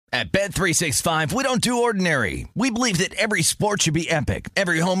At Bet365, we don't do ordinary. We believe that every sport should be epic.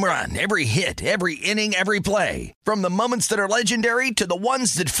 Every home run, every hit, every inning, every play. From the moments that are legendary to the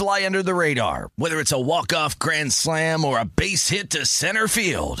ones that fly under the radar. Whether it's a walk-off grand slam or a base hit to center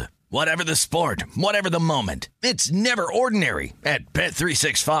field. Whatever the sport, whatever the moment. It's never ordinary at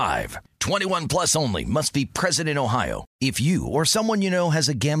Bet365. 21 plus only. Must be present in Ohio. If you or someone you know has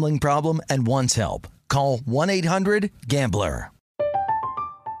a gambling problem and wants help, call 1-800-GAMBLER.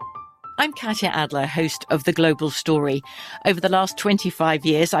 I'm Katya Adler, host of The Global Story. Over the last 25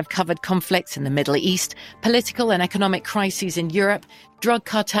 years, I've covered conflicts in the Middle East, political and economic crises in Europe, drug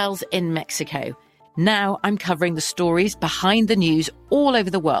cartels in Mexico. Now I'm covering the stories behind the news all over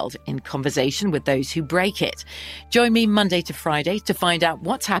the world in conversation with those who break it. Join me Monday to Friday to find out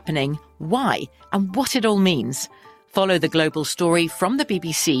what's happening, why, and what it all means. Follow The Global Story from the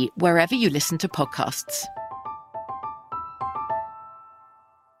BBC wherever you listen to podcasts.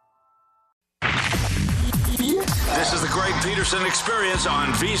 This is the Greg Peterson Experience on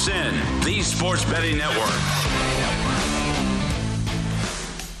VSiN, the Sports Betting Network.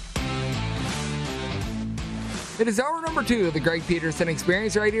 It is hour number 2 of the Greg Peterson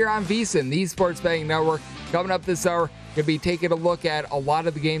Experience right here on VSiN, the Sports Betting Network. Coming up this hour, going to be taking a look at a lot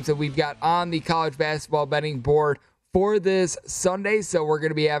of the games that we've got on the college basketball betting board for this Sunday, so we're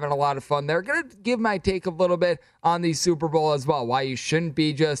going to be having a lot of fun there. Going to give my take a little bit on the Super Bowl as well, why you shouldn't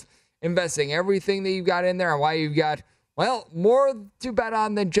be just investing everything that you've got in there and why you've got, well, more to bet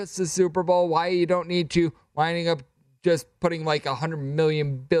on than just the Super Bowl, why you don't need to winding up just putting like 100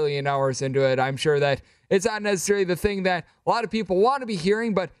 million billion hours into it. I'm sure that it's not necessarily the thing that a lot of people want to be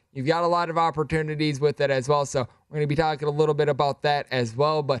hearing, but you've got a lot of opportunities with it as well. So we're going to be talking a little bit about that as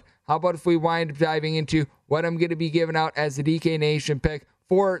well. But how about if we wind up diving into what I'm going to be giving out as the DK Nation pick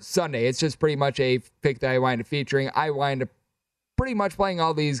for Sunday? It's just pretty much a pick that I wind up featuring. I wind up pretty much playing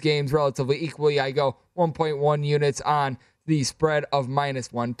all these games relatively equally. I go 1.1 units on the spread of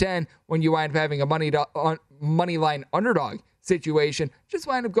minus 110. When you wind up having a money line underdog situation, just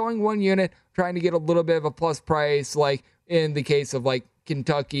wind up going 1 unit, trying to get a little bit of a plus price, like in the case of like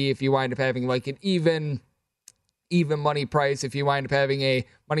Kentucky, if you wind up having like an even money price, if you wind up having a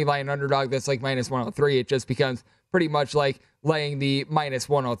money line underdog that's like minus 103, it just becomes pretty much like laying the minus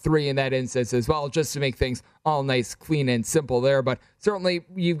 103 in that instance as well, just to make things all nice, clean, and simple there. But certainly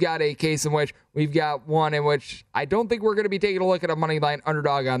you've got a case in which we've got one in which I don't think we're going to be taking a look at a money line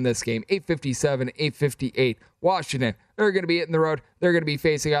underdog on this game. 857, 858. Washington, they're going to be hitting the road. They're going to be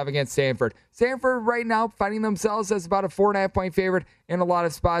facing off against Stanford. Stanford right now finding themselves as about a 4.5 point favorite in a lot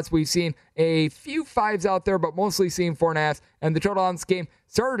of spots. We've seen a few 5s out there, but mostly seeing 4.5. And the total on this game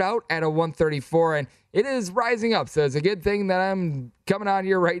started out at a 134, and it is rising up. So it's a good thing that I'm coming on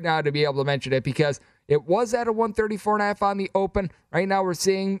here right now to be able to mention it, because it was at a 134.5 on the open. Right now we're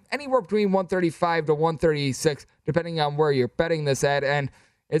seeing anywhere between 135 to 136, depending on where you're betting this at. And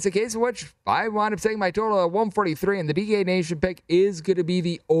it's a case in which I wound up saying my total at 143, and the DK Nation pick is going to be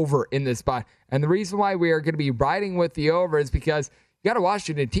the over in this spot. And the reason why we are going to be riding with the over is because you got a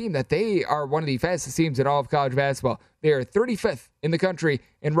Washington team that they are one of the fastest teams in all of college basketball. They are 35th in the country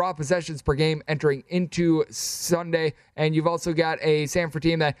in raw possessions per game entering into Sunday. And you've also got a Stanford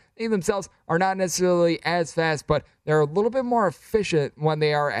team that they themselves are not necessarily as fast, but they're a little bit more efficient when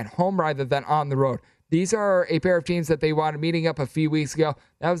they are at home rather than on the road. These are a pair of teams that they wound up meeting up a few weeks ago.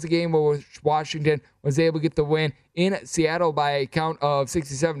 That was the game where Washington was able to get the win in Seattle by a count of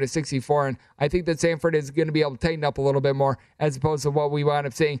 67-64. And I think that Stanford is going to be able to tighten up a little bit more as opposed to what we wound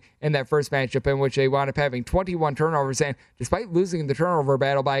up seeing in that first matchup, in which they wound up having 21 turnovers. And despite losing the turnover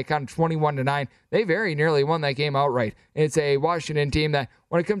battle by a count of 21-9, they very nearly won that game outright. It's a Washington team that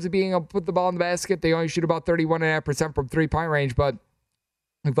when it comes to being able to put the ball in the basket, they only shoot about 31.5% from three-point range, but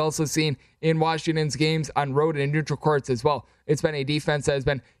we've also seen in Washington's games on road and neutral courts as well, it's been a defense that has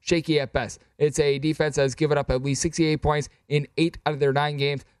been shaky at best. It's a defense that has given up at least 68 points in 8 out of their 9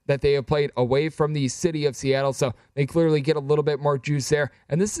 games that they have played away from the city of Seattle. So they clearly get a little bit more juice there.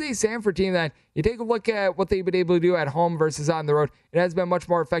 And this is a Stanford team that you take a look at what they've been able to do at home versus on the road. It has been much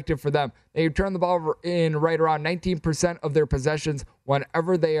more effective for them. They turn the ball in right around 19% of their possessions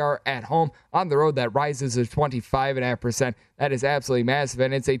whenever they are at home. On the road, that rises to 25.5%. That is absolutely massive.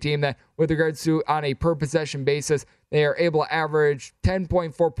 And it's a team that, with regards to on a per possession basis, they are able to average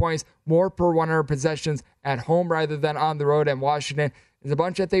 10.4 points more per 100 possessions at home rather than on the road. And Washington is a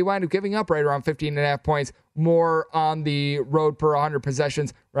bunch that they wind up giving up right around 15.5 points more on the road per 100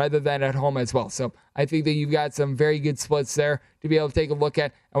 possessions rather than at home as well. So I think that you've got some very good splits there to be able to take a look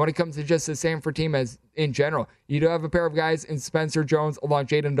at. And when it comes to just the Samford team as in general, you do have a pair of guys in Spencer Jones along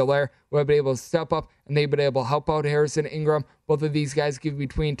Jaden Dallaire who have been able to step up and they've been able to help out Harrison Ingram. Both of these guys give you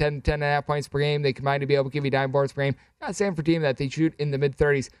between 10 and 10.5 points per game. They combine to be able to give you 9 boards per game. Got a Samford team that they shoot in the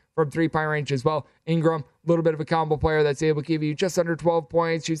mid-30s from three-point range as well. Ingram, a little bit of a combo player that's able to give you just under 12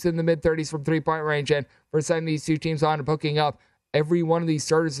 points. Shoots in the mid-30s from three-point range. And first time these two teams wound up hooking up, every one of these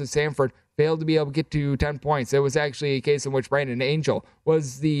starters at Samford failed to be able to get to 10 points. It was actually a case in which Brandon Angel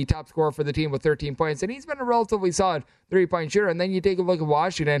was the top scorer for the team with 13 points, and he's been a relatively solid three-point shooter. And then you take a look at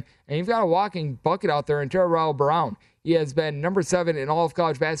Washington, and you've got a walking bucket out there in Terrell Brown. He has been number 7 in all of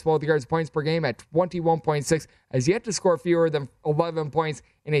college basketball with regards to points per game at 21.6, has yet to score fewer than 11 points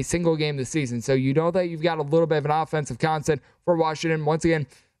in a single game this season. So you know that you've got a little bit of an offensive constant for Washington. Once again,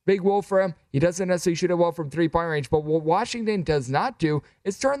 big woe for him. He doesn't necessarily shoot it well from three-point range, but what Washington does not do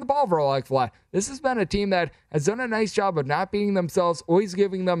is turn the ball over a lot. This has been a team that has done a nice job of not beating themselves, always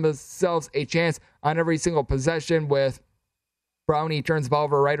giving themselves a chance on every single possession. With Brownie turns the ball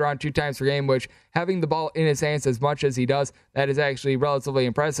over right around 2 times per game, which having the ball in his hands as much as he does, that is actually relatively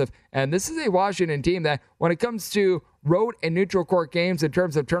impressive. And this is a Washington team that, when it comes to road and neutral court games in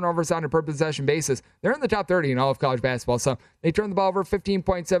terms of turnovers on a per possession basis, they're in the top 30 in all of college basketball. So they turn the ball over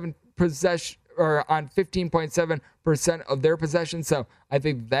 15.7 possession or on 15.7% of their possessions. So I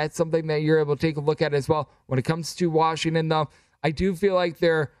think that's something that you're able to take a look at as well. When it comes to Washington, though, I do feel like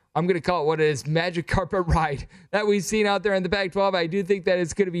I'm going to call it what it is, magic carpet ride that we've seen out there in the Pac-12. I do think that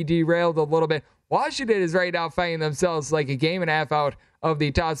it's going to be derailed a little bit. Washington is right now finding themselves like a game and a half out of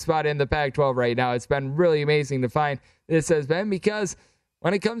the top spot in the Pac-12 right now. It's been really amazing to find this has been, because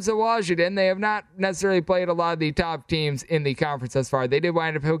when it comes to Washington, they have not necessarily played a lot of the top teams in the conference thus far. They did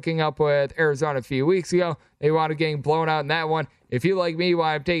wind up hooking up with Arizona a few weeks ago. They wound up getting blown out in that one. If you, like me,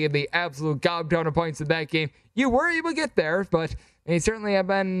 wound up taking the absolute gob ton of points in that game, you were able to get there, but they certainly have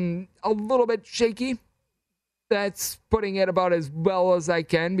been a little bit shaky. That's putting it about as well as I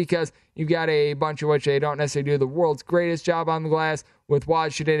can, because you've got a bunch of which they don't necessarily do the world's greatest job on the glass. With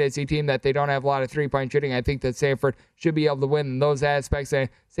Washington, it's a team that they don't have a lot of three-point shooting. I think that Samford should be able to win in those aspects. And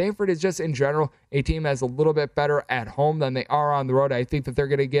Samford is just, in general, a team that's a little bit better at home than they are on the road. I think that they're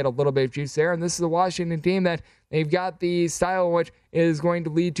going to get a little bit of juice there. And this is a Washington team that they've got the style in which is going to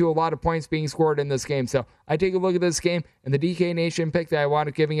lead to a lot of points being scored in this game. So I take a look at this game, and the DK Nation pick that I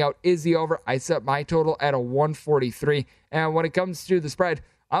wanted giving out is the over. I set my total at a 143. And when it comes to the spread,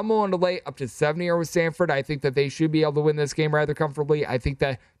 I'm willing to lay up to 70 here with Samford. I think that they should be able to win this game rather comfortably. I think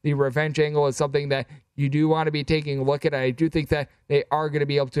that the revenge angle is something that you do want to be taking a look at. I do think that they are going to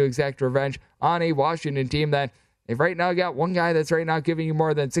be able to exact revenge on a Washington team that they've right now got one guy that's right now giving you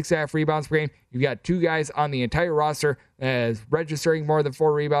more than 6.5 rebounds per game. You've got 2 guys on the entire roster as registering more than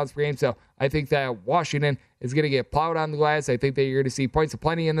 4 rebounds per game. So I think that Washington is going to get plowed on the glass. I think that you're going to see points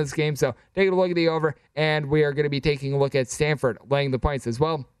aplenty in this game. So taking a look at the over, and we are going to be taking a look at Samford laying the points as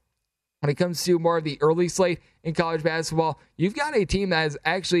well. When it comes to more of the early slate in college basketball, you've got a team that has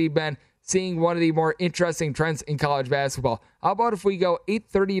actually been seeing one of the more interesting trends in college basketball. How about if we go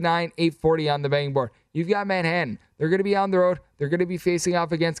 839, 840 on the betting board? You've got Manhattan. They're going to be on the road. They're going to be facing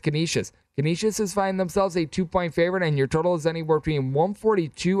off against Canisius. Canisius is finding themselves a 2-point favorite, and your total is anywhere between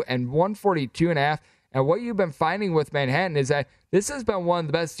 142 and 142.5. And what you've been finding with Manhattan is that this has been one of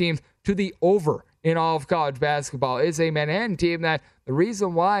the best teams to the over in all of college basketball. It's a Manhattan team that the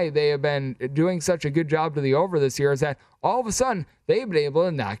reason why they have been doing such a good job to the over this year is that all of a sudden they've been able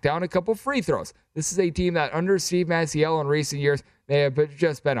to knock down a couple free throws. This is a team that under Steve Maciel in recent years, they have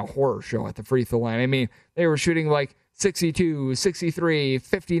just been a horror show at the free throw line. I mean, they were shooting like 62, 63,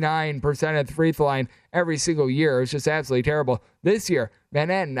 59% at the free throw line every single year. It was just absolutely terrible. This year,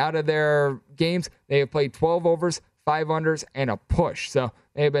 Manhattan, out of their games, they have played 12 overs, 5 unders, and a push. So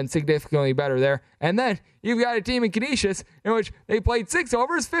they've been significantly better there. And then you've got a team in Canisius in which they played 6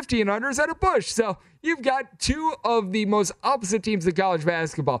 overs, 15 unders, and a push. So you've got 2 of the most opposite teams in college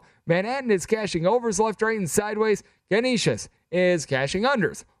basketball. Manhattan is cashing overs left, right, and sideways. Canisius is cashing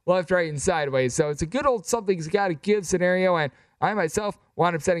unders left, right, and sideways. So it's a good old something's got to give scenario. And I myself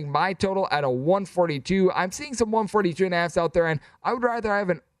wound up setting my total at a 142. I'm seeing some 142.5s out there, and I would rather have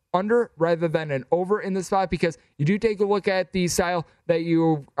an under rather than an over in the spot, because you do take a look at the style that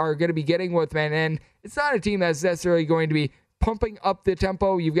you are going to be getting with Manhattan. It's not a team that's necessarily going to be pumping up the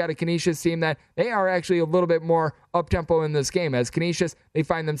tempo. You've got a Canisius team that they are actually a little bit more up-tempo in this game. As Canisius, they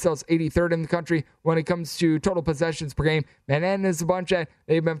find themselves 83rd in the country when it comes to total possessions per game. Manhattan is a bunch that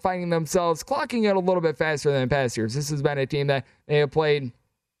they've been finding themselves clocking it a little bit faster than past years. This has been a team that they have played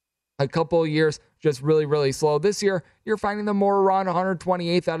a couple of years just really, really slow. This year, you're finding them more around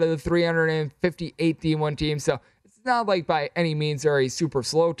 128th out of the 358 D1 teams. So it's not like by any means they're a super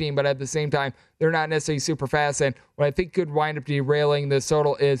slow team, but at the same time, they're not necessarily super fast. And what I think could wind up derailing this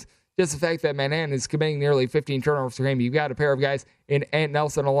total is just the fact that Manhattan is committing nearly 15 turnovers per game. You've got a pair of guys in Ant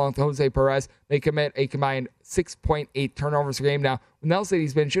Nelson along with Jose Perez. They commit a combined 6.8 turnovers per game. Now, with Nelson,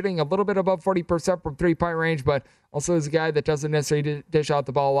 he's been shooting a little bit above 40% from three-point range, but also is a guy that doesn't necessarily dish out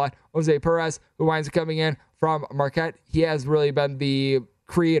the ball a lot. Jose Perez, who winds up coming in from Marquette, he has really been the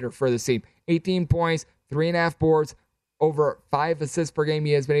creator for this team. 18 points, 3.5 boards, over 5 assists per game.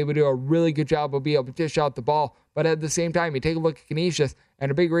 He has been able to do a really good job of being able to dish out the ball. But at the same time, you take a look at Canisius, and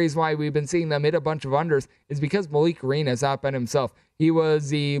a big reason why we've been seeing them hit a bunch of unders is because Malik Green has not been himself. He was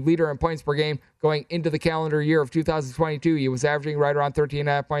the leader in points per game going into the calendar year of 2022. He was averaging right around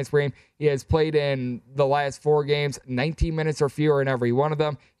 13.5 points per game. He has played in the last 4 games, 19 minutes or fewer in every one of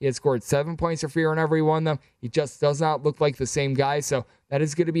them. He has scored 7 points or fewer in every one of them. He just does not look like the same guy. So that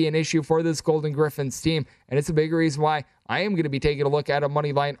is going to be an issue for this Golden Griffins team. And it's a big reason why I am going to be taking a look at a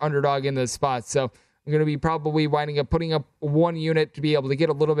money line underdog in this spot. So I'm going to be probably winding up putting up 1 unit to be able to get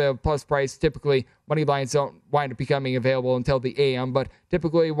a little bit of plus price. Typically, money lines don't wind up becoming available until the AM, but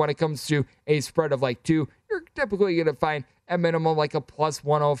typically when it comes to a spread of like 2, you're typically going to find at minimum like a plus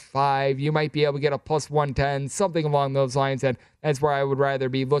 105. You might be able to get a plus 110, something along those lines, and that's where I would rather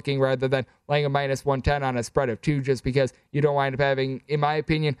be looking rather than laying a minus 110 on a spread of 2, just because you don't wind up having, in my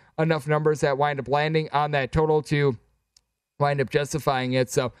opinion, enough numbers that wind up landing on that total to wind up justifying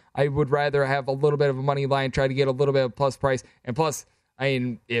it. So I would rather have a little bit of a money line, try to get a little bit of plus price. And plus, I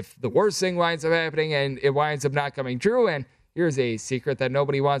mean, if the worst thing winds up happening and it winds up not coming true, and here's a secret that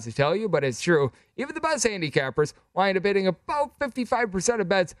nobody wants to tell you, but it's true, even the best handicappers wind up hitting about 55% of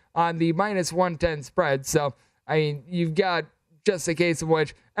bets on the minus 110 spread. So, I mean, you've got just a case in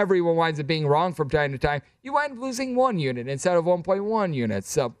which everyone winds up being wrong from time to time. You wind up losing 1 unit instead of 1.1 units.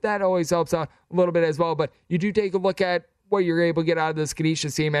 So that always helps out a little bit as well. But you do take a look at what you're able to get out of this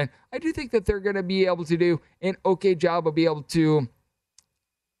Canisius team, and I do think that they're going to be able to do an okay job of being able to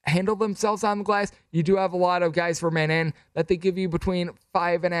handle themselves on the glass. You do have a lot of guys for Manhattan that they give you between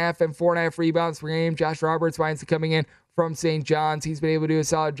 5.5 and 4.5 rebounds per game. Josh Roberts winds up coming in from St. John's. He's been able to do a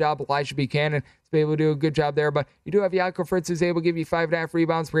solid job. Elijah Buchanan has been able to do a good job there, but you do have Jakob Fritz who's able to give you 5.5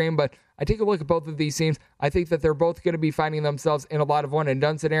 rebounds per game. But I take a look at both of these teams. I think that they're both going to be finding themselves in a lot of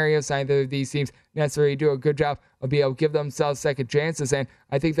one-and-done scenarios. Neither of these teams necessarily do a good job of being able to give themselves second chances. And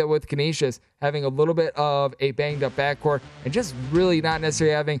I think that with Canisius having a little bit of a banged-up backcourt and just really not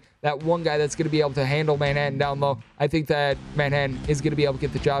necessarily having that one guy that's going to be able to handle Manhattan down low, I think that Manhattan is going to be able to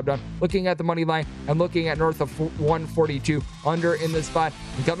get the job done. Looking at the money line, I'm looking at north of 142 under in this spot.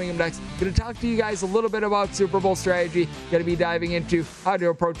 And coming up next, going to talk to you guys a little bit about Super Bowl strategy. Going to be diving into how to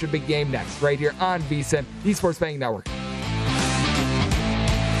approach a big game next, right here on VSiN, the Sports Betting Network.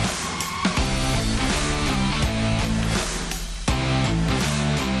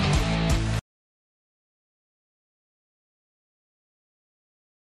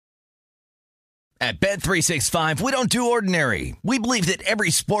 At Bet365, we don't do ordinary. We believe that every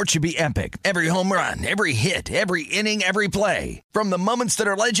sport should be epic. Every home run, every hit, every inning, every play. From the moments that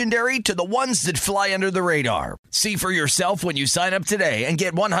are legendary to the ones that fly under the radar. See for yourself when you sign up today and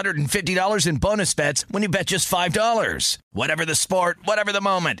get $150 in bonus bets when you bet just $5. Whatever the sport, whatever the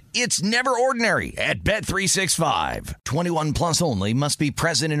moment, it's never ordinary at Bet365. 21 plus only. Must be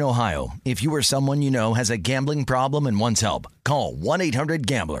present in Ohio. If you or someone you know has a gambling problem and wants help, call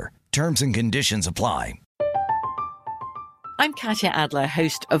 1-800-GAMBLER. Terms and conditions apply. I'm Katya Adler,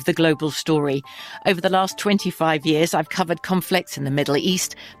 host of The Global Story. Over the last 25 years, I've covered conflicts in the Middle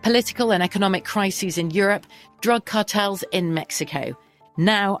East, political and economic crises in Europe, drug cartels in Mexico.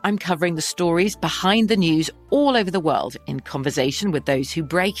 Now I'm covering the stories behind the news all over the world in conversation with those who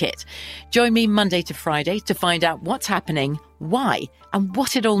break it. Join me Monday to Friday to find out what's happening, why, and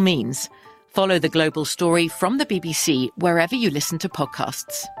what it all means. Follow The Global Story from the BBC wherever you listen to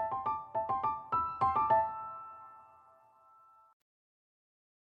podcasts.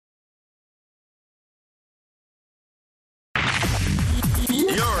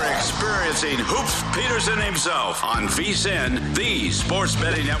 Experiencing Hoops Peterson himself on VSiN, the Sports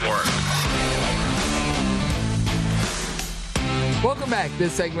Betting Network. Welcome back.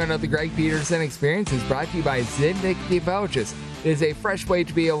 This segment of the Greg Peterson Experience is brought to you by Zyn Nicotine Pouches. It is a fresh way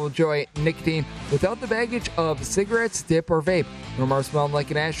to be able to enjoy nicotine without the baggage of cigarettes, dip, or vape. No more smelling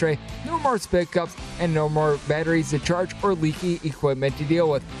like an ashtray, no more spit cups, and no more batteries to charge or leaky equipment to deal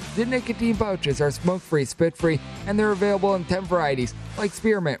with. Zyn Nicotine Pouches are smoke-free, spit-free, and they're available in 10 varieties like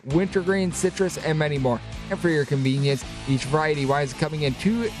spearmint, wintergreen, citrus, and many more. And for your convenience, each variety winds up coming in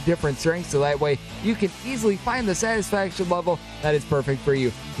 2 different strengths, so that way you can easily find the satisfaction level that is perfect for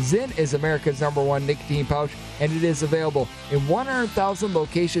you. Zyn is America's #1 nicotine pouch, and it is available in 100,000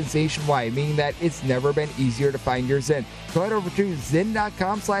 locations nationwide, meaning that it's never been easier to find your Zyn. So head over to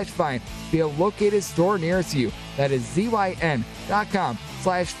zyn.com/find to be a located store nearest you. That is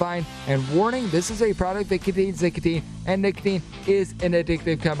zyn.com/find. And warning, this is a product that contains nicotine, and nicotine is an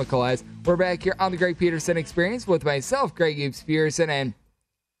addictive chemical. As we're back here on the Greg Peterson Experience with myself, Greg Gibbs Peterson, and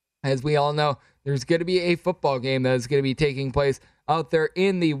as we all know, there's going to be a football game that is going to be taking place out there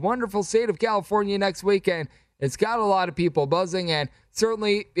in the wonderful state of California next weekend. It's got a lot of people buzzing, and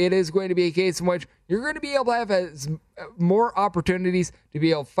certainly it is going to be a case in which you're going to be able to have more opportunities to be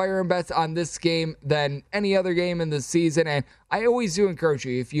able to fire in bets on this game than any other game in the season. And I always do encourage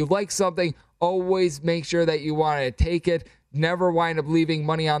you, if you like something, always make sure that you want to take it. Never wind up leaving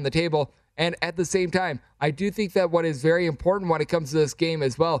money on the table. And at the same time, I do think that what is very important when it comes to this game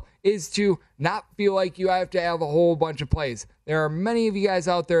as well is to not feel like you have to have a whole bunch of plays. There are many of you guys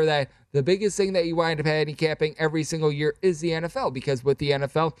out there that the biggest thing that you wind up handicapping every single year is the NFL, because with the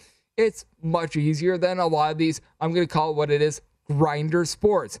NFL, it's much easier than a lot of these, I'm going to call it what it is, grinder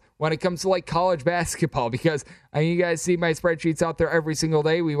sports when it comes to like college basketball, because you guys see my spreadsheets out there every single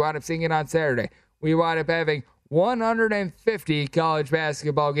day. We wound up seeing it on Saturday. We wound up having 150 college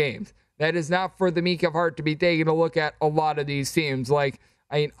basketball games. That is not for the meek of heart to be taking a look at a lot of these teams. I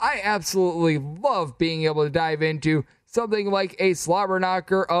absolutely love being able to dive into something like a slobber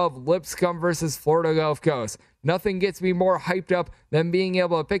knocker of Lipscomb versus Florida Gulf Coast. Nothing gets me more hyped up than being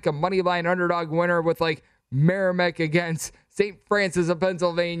able to pick a money line underdog winner with Merrimack against St. Francis of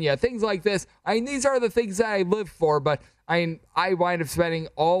Pennsylvania. Things like this. These are the things that I live for, but I wind up spending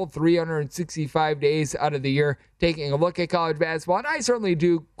all 365 days out of the year taking a look at college basketball, and I certainly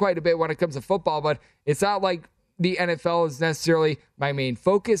do quite a bit when it comes to football, but it's not like the NFL is necessarily my main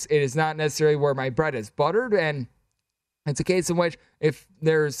focus. It is not necessarily where my bread is buttered, and it's a case in which if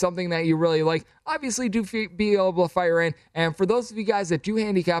there's something that you really like, obviously do be able to fire in. And for those of you guys that do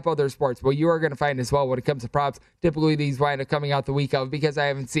handicap other sports, well, you are going to find as well when it comes to props, typically these wind up coming out the week of, because I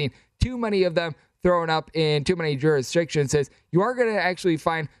haven't seen too many of them thrown up in too many jurisdictions, is you are going to actually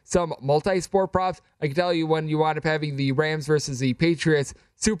find some multi-sport props. I can tell you when you wound up having the Rams versus the Patriots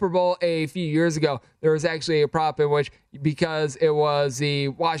Super Bowl a few years ago, there was actually a prop in which, because it was the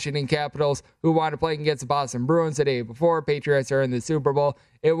Washington Capitals who wound up playing against the Boston Bruins the day before, Patriots are in the Super Bowl,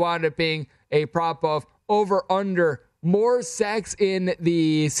 it wound up being a prop of over-under more sacks in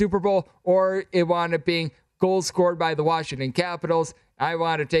the Super Bowl, or it wound up being goals scored by the Washington Capitals. I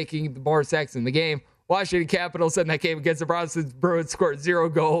wound up taking more sacks in the game. Washington Capitals in that game against the Boston Bruins scored 0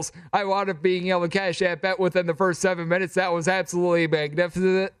 goals. I wound up being able to cash that bet within the first 7 minutes. That was absolutely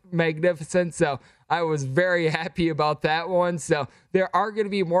magnificent. So I was very happy about that one. So there are going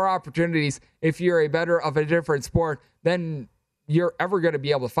to be more opportunities if you're a bettor of a different sport than you're ever going to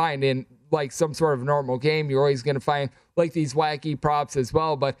be able to find in some sort of normal game. You're always going to find these wacky props as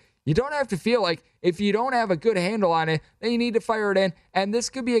well, but you don't have to feel like if you don't have a good handle on it, then you need to fire it in. And this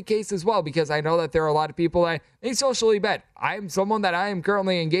could be a case as well, because I know that there are a lot of people that they socially bet. I'm someone that I am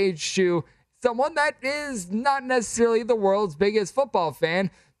currently engaged to, someone that is not necessarily the world's biggest football fan.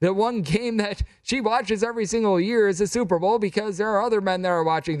 The one game that she watches every single year is the Super Bowl, because there are other men that are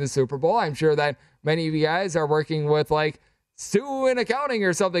watching the Super Bowl. I'm sure that many of you guys are working with Sue in accounting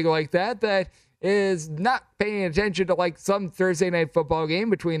or something like that is not paying attention to some Thursday night football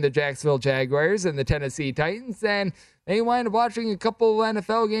game between the Jacksonville Jaguars and the Tennessee Titans, and they wind up watching a couple of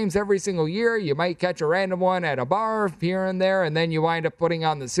NFL games every single year. You might catch a random one at a bar here and there, and then you wind up putting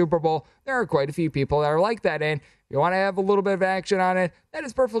on the Super Bowl. There are quite a few people that are like that, and if you want to have a little bit of action on it, that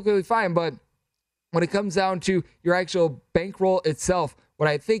is perfectly fine. But when it comes down to your actual bankroll itself, what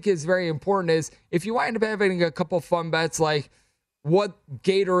I think is very important is if you wind up having a couple fun bets what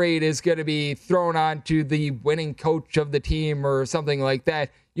Gatorade is going to be thrown on to the winning coach of the team or something like that,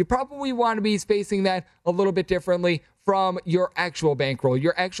 you probably want to be spacing that a little bit differently from your actual bankroll.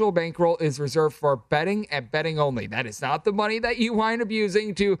 Your actual bankroll is reserved for betting and betting only. That is not the money that you wind up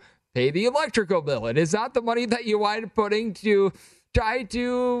using to pay the electrical bill. It is not the money that you wind up putting to try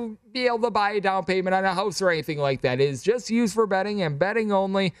to be able to buy a down payment on a house or anything like that. It is just used for betting and betting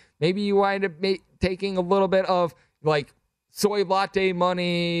only. Maybe you wind up taking a little bit of soy latte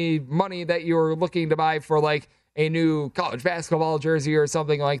money that you're looking to buy for a new college basketball jersey or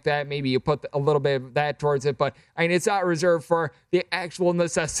something like that, maybe you put a little bit of that towards it. But I mean, it's not reserved for the actual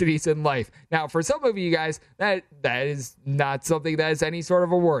necessities in life. Now, for some of you guys, that is not something that is any sort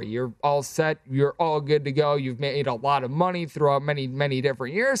of a worry. You're all set. You're all good to go. You've made a lot of money throughout many, many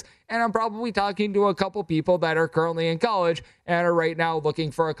different years. And I'm probably talking to a couple people that are currently in college and are right now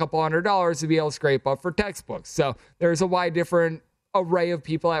looking for a couple $100s to be able to scrape up for textbooks. So there's a wide different array of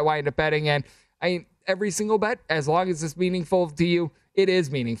people that wind up betting. And I mean, every single bet, as long as it's meaningful to you, it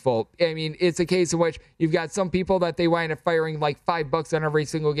is meaningful. I mean, it's a case in which you've got some people that they wind up firing like $5 on every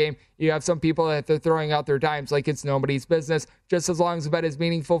single game. You have some people that they're throwing out their dimes like it's nobody's business. Just as long as the bet is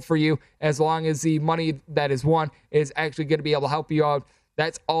meaningful for you, as long as the money that is won is actually going to be able to help you out,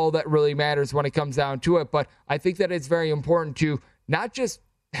 that's all that really matters when it comes down to it. But I think that it's very important to not just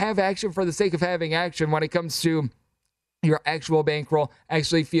have action for the sake of having action when it comes to your actual bankroll,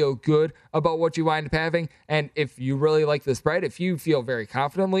 actually feel good about what you wind up having. And if you really like the spread, if you feel very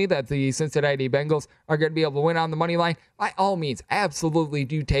confidently that the Cincinnati Bengals are going to be able to win on the money line, by all means, absolutely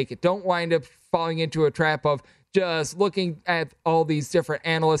do take it. Don't wind up falling into a trap of just looking at all these different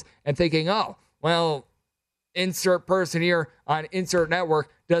analysts and thinking, oh, well, insert person here on insert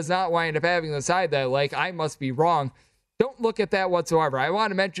network does not wind up having the side that, like, I must be wrong. Don't look at that whatsoever. I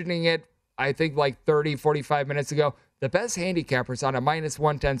wanted mentioning it, I think, like 30, 45 minutes ago. The best handicappers on a minus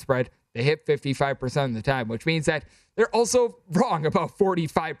 110 spread, they hit 55% of the time, which means that they're also wrong about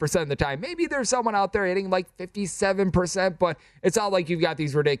 45% of the time. Maybe there's someone out there hitting like 57%, but it's not like you've got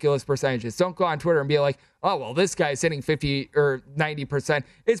these ridiculous percentages. Don't go on Twitter and be like, oh, well, this guy's hitting 50 or 90%.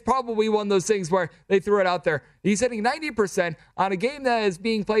 It's probably one of those things where they threw it out there. He's hitting 90% on a game that is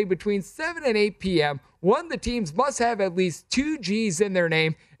being played between 7 and 8 p.m. One, the teams must have at least 2 G's in their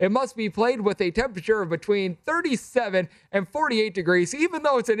name. It must be played with a temperature of between 37 and 48 degrees, even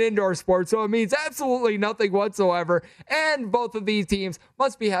though it's an indoor sport, so it means absolutely nothing whatsoever. And both of these teams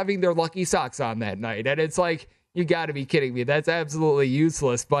must be having their lucky socks on that night. And it's like, you got to be kidding me. That's absolutely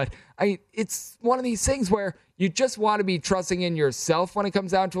useless. But it's one of these things where you just want to be trusting in yourself when it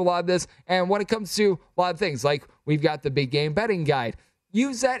comes down to a lot of this. And when it comes to a lot of things, like we've got the big game betting guide.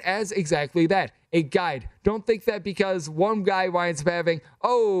 Use that as exactly that, a guide. Don't think that because one guy winds up having,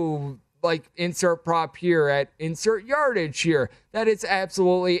 like insert prop here at insert yardage here, that it's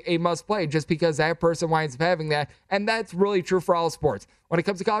absolutely a must play just because that person winds up having that. And that's really true for all sports. When it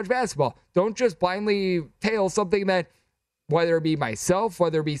comes to college basketball, don't just blindly tail something that, whether it be myself,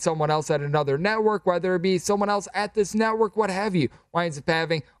 whether it be someone else at another network, whether it be someone else at this network, what have you, winds up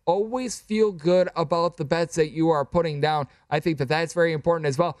having. Always feel good about the bets that you are putting down. I think that that's very important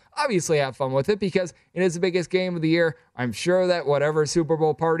as well. Obviously have fun with it because it is the biggest game of the year. I'm sure that whatever Super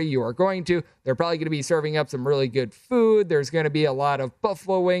Bowl party you are going to, they're probably going to be serving up some really good food. There's going to be a lot of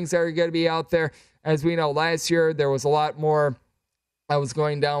buffalo wings that are going to be out there. As we know, last year there was a lot more I was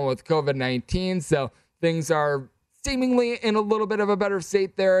going down with COVID-19, so things are seemingly in a little bit of a better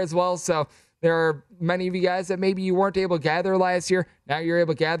state there as well. So there are many of you guys that maybe you weren't able to gather last year. Now you're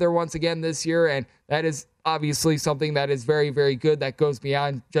able to gather once again this year, and that is obviously something that is very, very good. That goes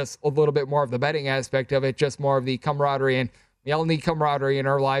beyond just a little bit more of the betting aspect of it, just more of the camaraderie, and we all need camaraderie in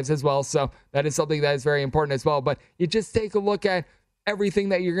our lives as well. So that is something that is very important as well. But you just take a look at everything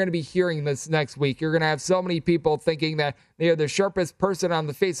that you're going to be hearing this next week. You're going to have so many people thinking that they are the sharpest person on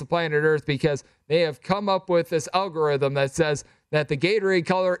the face of planet Earth because they have come up with this algorithm that says that the Gatorade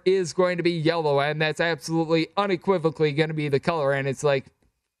color is going to be yellow, and that's absolutely unequivocally going to be the color. And it's like,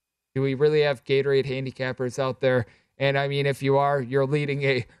 do we really have Gatorade handicappers out there? And I mean, if you are, you're leading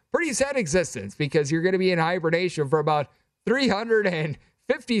a pretty sad existence because you're going to be in hibernation for about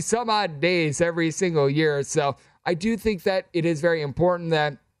 350 some odd days every single year. So I do think that it is very important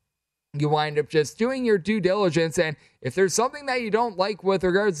that you wind up just doing your due diligence. And if there's something that you don't like with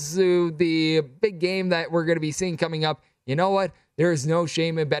regards to the big game that we're going to be seeing coming up, you know what? There is no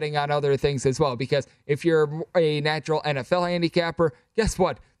shame in betting on other things as well. Because if you're a natural NFL handicapper, guess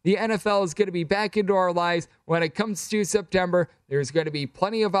what? The NFL is going to be back into our lives when it comes to September. There's going to be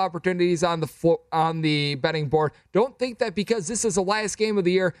plenty of opportunities on the betting board. Don't think that because this is the last game of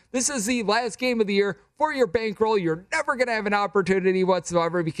the year, this is the last game of the year for your bankroll, you're never going to have an opportunity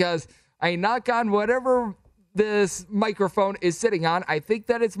whatsoever because I knock on whatever this microphone is sitting on. I think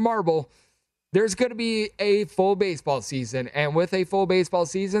that it's marble. There's going to be a full baseball season. And with a full baseball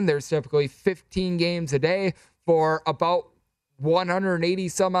season, there's typically 15 games a day for about 180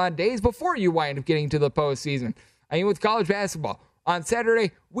 some odd days before you wind up getting to the postseason. I mean, with college basketball, on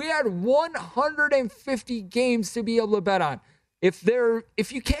Saturday, we had 150 games to be able to bet on.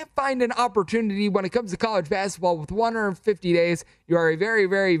 if you can't find an opportunity when it comes to college basketball with 150 days, you are a very,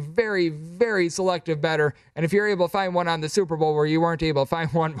 very, very, very selective bettor. And if you're able to find one on the Super Bowl where you weren't able to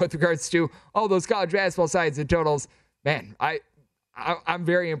find one with regards to all those college basketball sides and totals, man, I'm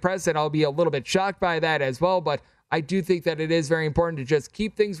very impressed, and I'll be a little bit shocked by that as well. But I do think that it is very important to just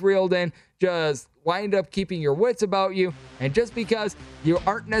keep things reeled in, just wind up keeping your wits about you. And just because you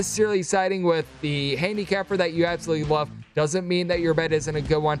aren't necessarily siding with the handicapper that you absolutely love doesn't mean that your bet isn't a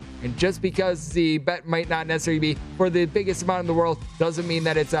good one. And just because the bet might not necessarily be for the biggest amount in the world doesn't mean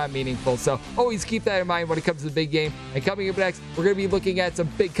that it's not meaningful. So always keep that in mind when it comes to the big game. And coming up next, we're going to be looking at some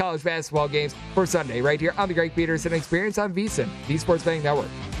big college basketball games for Sunday right here on the Greg Peterson Experience on VSiN, the Sports Betting Network.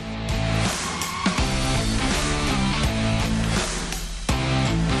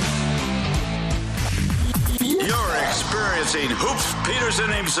 Experiencing Hoops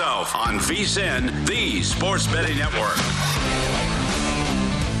Peterson himself on VSiN, the Sports Betting Network.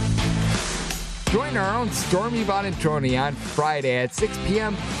 Join our own Stormy Buonantony on Friday at 6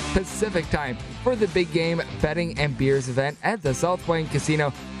 p.m. Pacific time for the big game betting and beers event at the South Point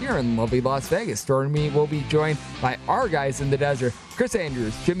Casino here in lovely Las Vegas. Stormy will be joined by our guys in the desert, Chris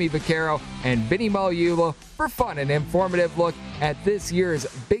Andrews, Jimmy Vaccaro, and Vinny Magliulo for fun and informative look at this year's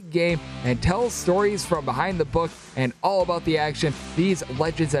big game and tell stories from behind the book and all about the action these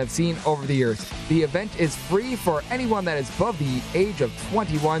legends have seen over the years. The event is free for anyone that is above the age of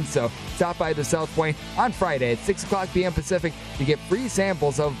 21, so stop by the South Point on Friday at 6 o'clock p.m. Pacific to get free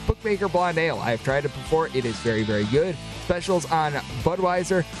samples of Bookmaker Blonde Ale. I've tried it before. It is very, very good. Specials on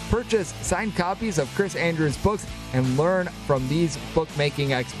Budweiser. Purchase signed copies of Chris Andrews' books and learn from these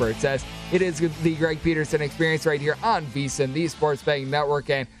bookmaking experts, as it is the Greg Peterson Experience right here on VSiN, the Sports Betting Network.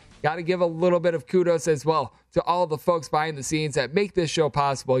 And got to give a little bit of kudos as well to all the folks behind the scenes that make this show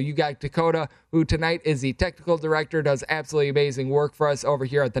possible. You got Dakota, who tonight is the technical director, does absolutely amazing work for us over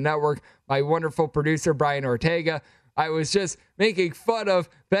here at the network. My wonderful producer, Brian Ortega. I was just making fun of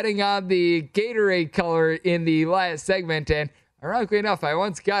betting on the Gatorade color in the last segment, and ironically enough, I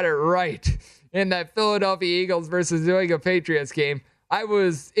once got it right in that Philadelphia Eagles versus New England Patriots game. I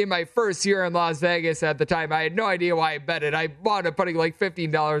was in my first year in Las Vegas at the time. I had no idea why I bet it. I wound up putting like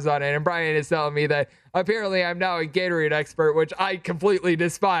 $15 on it, and Brian is telling me that apparently I'm now a Gatorade expert, which I completely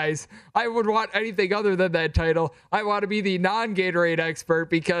despise. I would want anything other than that title. I want to be the non-Gatorade expert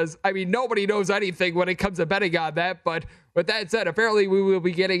because, I mean, nobody knows anything when it comes to betting on that. But with that said, apparently we will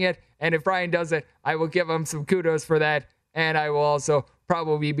be getting it, and if Brian does it, I will give him some kudos for that, and I will also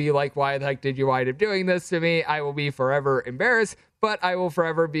probably be like, why the heck did you wind up doing this to me? I will be forever embarrassed, but I will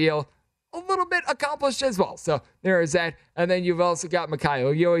forever be a little bit accomplished as well. So there is that. And then you've also got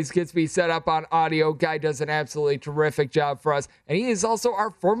Mikhail. He always gets me set up on audio. Guy does an absolutely terrific job for us. And he is also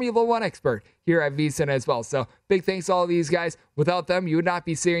our Formula One expert here at VSiN as well. So big thanks to all these guys. Without them, you would not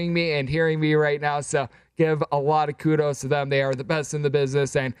be seeing me and hearing me right now. So give a lot of kudos to them. They are the best in the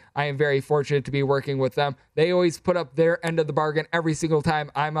business, and I am very fortunate to be working with them. They always put up their end of the bargain every single time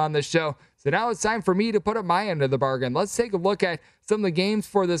I'm on the show. So now it's time for me to put up my end of the bargain. Let's take a look at some of the games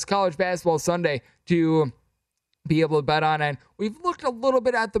for this college basketball Sunday to be able to bet on. And we've looked a little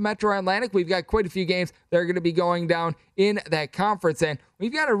bit at the Metro Atlantic. We've got quite a few games that are going to be going down in that conference. And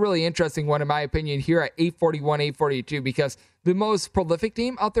we've got a really interesting one, in my opinion, here at 841, 842, because the most prolific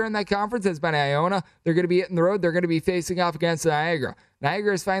team out there in that conference has been Iona. They're going to be hitting the road. They're going to be facing off against Niagara.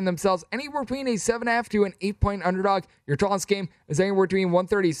 Niagara is finding themselves anywhere between a 7.5 to an 8-point underdog. Your tallest game is anywhere between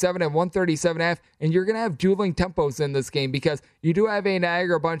 137 and 137.5, and you're going to have dueling tempos in this game because you do have a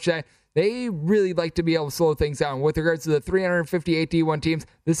Niagara bunch that they really like to be able to slow things down. With regards to the 358 D1 teams,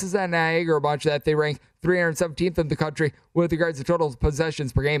 this is a Niagara bunch that they rank 317th in the country with regards to total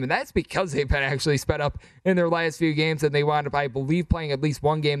possessions per game. And that's because they've been actually sped up in their last few games, and they wound up, I believe, playing at least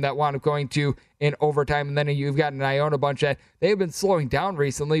one game that wound up going to in overtime. And then you've got an Iona bunch that they've been slowing down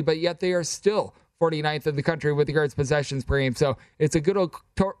recently, but yet they are still 49th in the country with regards to possessions per game. So it's a good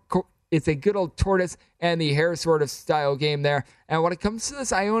old tortoise and the hare sort of style game there. And when it comes to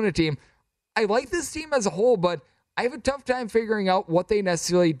this Iona team, I like this team as a whole, but I have a tough time figuring out what they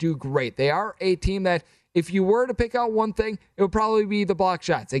necessarily do great. They are a team that, if you were to pick out one thing, it would probably be the block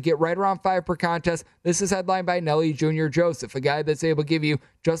shots. They get right around 5 per contest. This is headlined by Nelly Jr. Joseph, a guy that's able to give you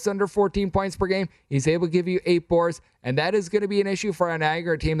just under 14 points per game. He's able to give you 8 boards, and that is going to be an issue for a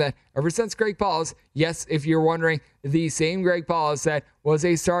Niagara team that, ever since Greg Paulus, yes, if you're wondering, the same Greg Paulus that was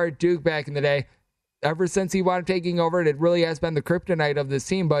a star at Duke back in the day, ever since he wound up taking over, it really has been the kryptonite of this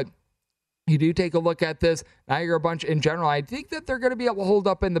team. But you do take a look at this Niagara bunch in general, I think that they're going to be able to hold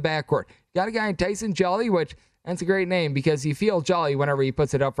up in the backcourt. Got a guy in Tyson Jolly, which That's a great name because you feel jolly whenever he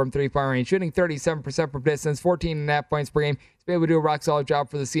puts it up from three-point range. Shooting 37% from distance, 14.5 points per game. He's been able to do a rock-solid job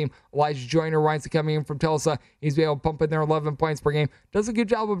for the team. Elijah Joyner winds up coming in from Tulsa. He's been able to pump in there 11 points per game. Does a good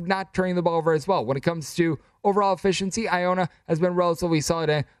job of not turning the ball over as well. When it comes to overall efficiency, Iona has been relatively solid.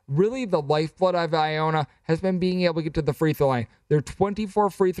 And really, the lifeblood of Iona has been being able to get to the free throw line. Their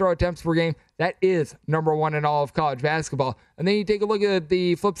 24 free throw attempts per game, that is number one in all of college basketball. And then you take a look at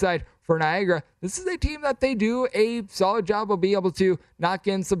the flip side for Niagara. This is a team that they do a solid job of being able to knock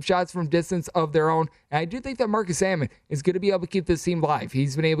in some shots from distance of their own. And I do think that Marcus Salmon is going to be able to keep this team live.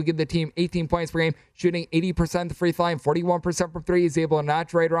 He's been able to give the team 18 points per game, shooting 80% the free throw line, 41% from three. He's able to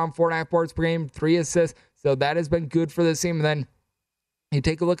notch right around 4.5 boards per game, 3 assists. So that has been good for this team. And then you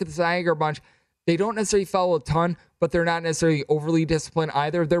take a look at the Niagara bunch. They don't necessarily foul a ton, but they're not necessarily overly disciplined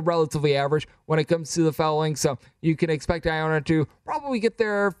either. They're relatively average when it comes to the fouling, so you can expect Iona to probably get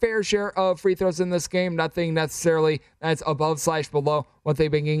their fair share of free throws in this game. Nothing necessarily that's above/below what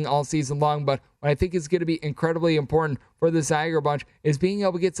they've been getting all season long, but what I think is going to be incredibly important for this Niagara bunch is being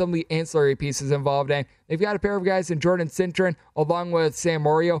able to get some of the ancillary pieces involved. And they've got a pair of guys in Jordan Cintron along with Sam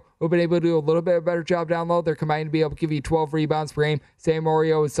Morio who've been able to do a little bit better job down low. They're combined to be able to give you 12 rebounds per game. Sam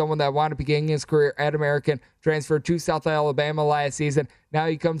Morio is someone that wanted to begin his career at American, transferred to South Alabama last season. Now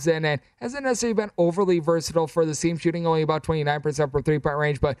he comes in and hasn't necessarily been overly versatile for the team, shooting only about 29% per three-point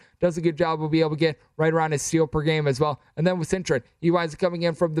range, but does a good job of being able to get right around his steal per game as well. And then with Cintron, he winds up coming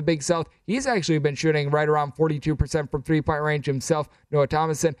in from the Big South. He's actually been shooting right around 42% from three-point range himself. Noah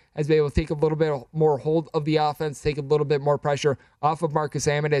Thomason has been able to take a little bit more hold of the offense, take a little bit more pressure off of Marcus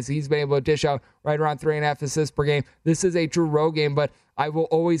Salmon as he's been able to dish out right around 3.5 assists per game. This is a true road game, but I will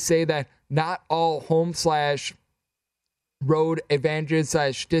always say that not all home/road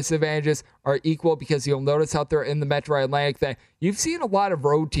advantages/disadvantages are equal, because you'll notice out there in the Metro Atlantic that you've seen a lot of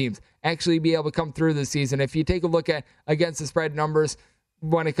road teams actually be able to come through this season. If you take a look at against the spread numbers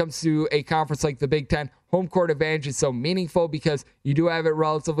when it comes to a conference like the Big Ten, home court advantage is so meaningful because you do have it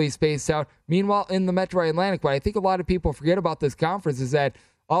relatively spaced out. Meanwhile, in the Metro Atlantic, what I think a lot of people forget about this conference is that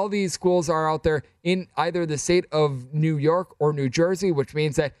all these schools are out there in either the state of New York or New Jersey, which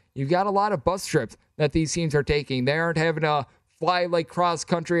means that you've got a lot of bus trips that these teams are taking. They aren't having to fly like cross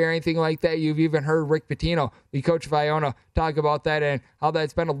country or anything like that. You've even heard Rick Pitino, the coach of Iona, talk about that and how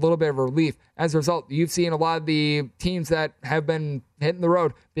that's been a little bit of a relief. As a result, you've seen a lot of the teams that have been hitting the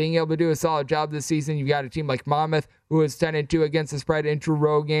road being able to do a solid job this season. You've got a team like Monmouth, who is 10-2 against the spread in true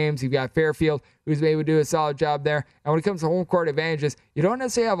road games. You've got Fairfield, who's been able to do a solid job there. And when it comes to home court advantages, you don't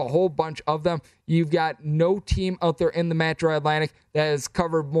necessarily have a whole bunch of them. You've got no team out there in the Metro Atlantic that has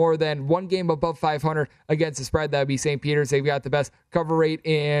covered more than one game above 500 against the spread. That would be St. Peter's. They've got the best cover rate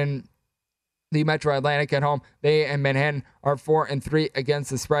in the Metro Atlantic at home. They and Manhattan are 4-3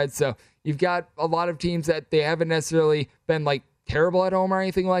 against the spread. So you've got a lot of teams that they haven't necessarily been like terrible at home or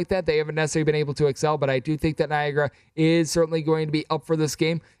anything like that. They haven't necessarily been able to excel, but I do think that Niagara is certainly going to be up for this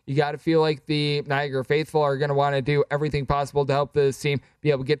game. You got to feel like the Niagara faithful are going to want to do everything possible to help this team be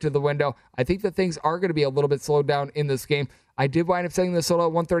able to get to the window. I think that things are going to be a little bit slowed down in this game. I did wind up setting this total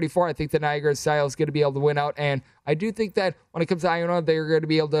at 134. I think the Niagara style is going to be able to win out, and I do think that when it comes to Iona, they're going to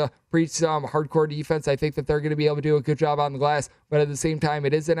be able to preach some hardcore defense. I think that they're going to be able to do a good job on the glass, but at the same time,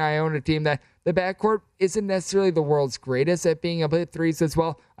 it is an Iona team that the backcourt isn't necessarily the world's greatest at being able to hit threes as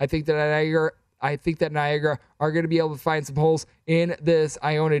well. I think that Niagara are going to be able to find some holes in this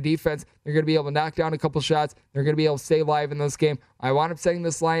Iona defense. They're going to be able to knock down a couple shots. They're going to be able to stay live in this game. I wound up setting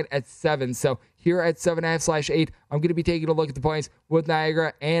this line at 7. So here at 7.5/8, I'm going to be taking a look at the points with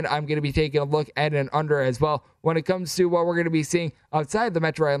Niagara, and I'm going to be taking a look at an under as well. When it comes to what we're going to be seeing outside the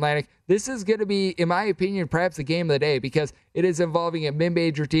Metro Atlantic, this is going to be, in my opinion, perhaps the game of the day, because it is involving a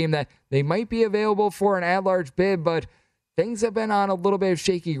mid-major team that they might be available for an at-large bid, but things have been on a little bit of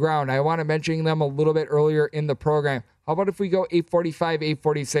shaky ground. I want to mention them a little bit earlier in the program. How about if we go 8:45,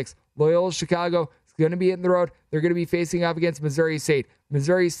 8:46? Loyola Chicago is going to be hitting the road. They're going to be facing off against Missouri State.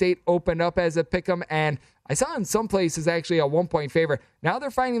 Missouri State opened up as a pick'em, and I saw in some places actually a 1-point favorite. Now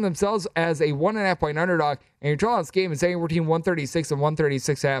they're finding themselves as a 1.5-point underdog, and your draw on this game is anywhere between 136 and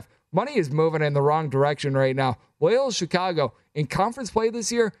 136.5. Money is moving in the wrong direction right now. Loyola Chicago, in conference play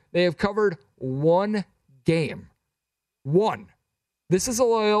this year, they have covered one game. One. This is a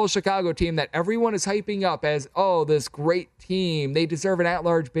Loyola Chicago team that everyone is hyping up as, oh, this great team. They deserve an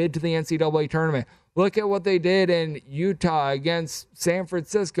at-large bid to the NCAA tournament. Look at what they did in Utah against San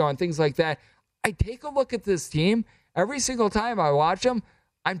Francisco and things like that. I take a look at this team. Every single time I watch them,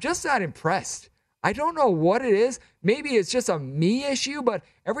 I'm just not impressed. I don't know what it is. Maybe it's just a me issue, but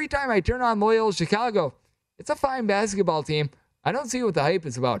every time I turn on Loyola Chicago, it's a fine basketball team. I don't see what the hype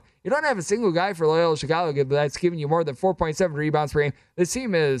is about. You don't have a single guy for Loyola Chicago that's giving you more than 4.7 rebounds per game. This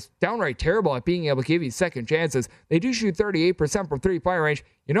team is downright terrible at being able to give you second chances. They do shoot 38% from three-point range.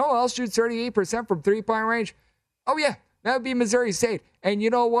 You know who else shoots 38% from three-point range? Oh, yeah, that would be Missouri State. And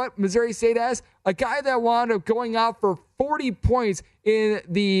you know what Missouri State has? A guy that wound up going out for 40 points in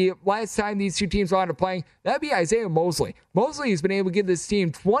the last time these two teams wound up playing. That'd be Isaiah Mosley. Mosley has been able to give this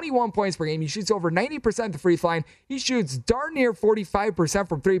team 21 points per game. He shoots over 90% at the free throw line. He shoots darn near 45%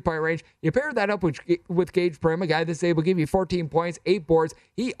 from three-point range. You pair that up with Gage Prim, a guy that's able to give you 14 points, 8 boards.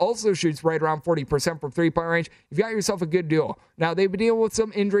 He also shoots right around 40% from three-point range. You've got yourself a good duo. Now, they've been dealing with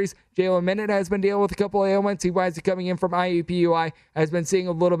some injuries. Jalen Minott has been dealing with a couple of ailments. He winds up coming in from IUPUI, has been seeing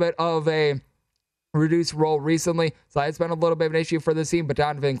a little bit of a reduced role recently, so that's been a little bit of an issue for the team. But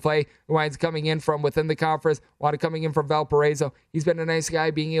Donovan Clay, who winds coming in from within the conference, coming in from Valparaiso, he's been a nice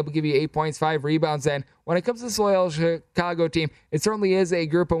guy, being able to give you 8 points, 5 rebounds. And when it comes to this Loyola Chicago team, it certainly is a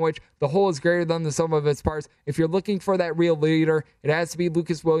group in which the whole is greater than the sum of its parts. If you're looking for that real leader, it has to be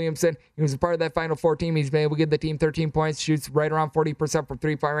Lucas Williamson. He was a part of that Final Four team. He's been able to give the team 13 points, shoots right around 40% from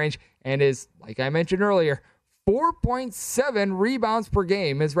three-point range, and is, like I mentioned earlier, 4.7 rebounds per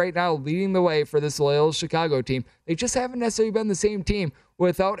game is right now leading the way for this Loyola Chicago team. They just haven't necessarily been the same team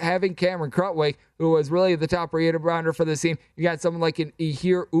without having Cameron Krutwig, who was really the top rebounder for this team. You got someone like an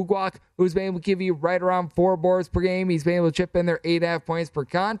Ihir Ugwak, who's been able to give you right around 4 boards per game. He's been able to chip in there 8.5 points per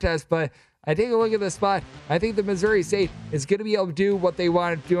contest, but I take a look at this spot. I think the Missouri State is going to be able to do what they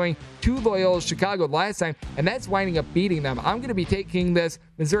wanted doing to Loyola Chicago last time, and that's winding up beating them. I'm going to be taking this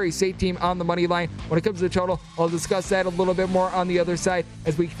Missouri State team on the money line. When it comes to the total, I'll discuss that a little bit more on the other side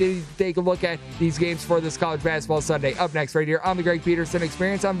as we continue to take a look at these games for this college basketball Sunday. Up next right here on the Greg Peterson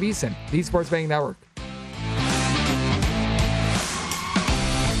Experience on VSiN, the Sports Betting Network.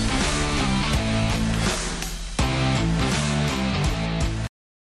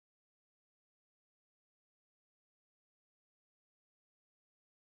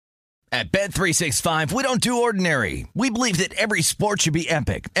 At Bet365, we don't do ordinary. We believe that every sport should be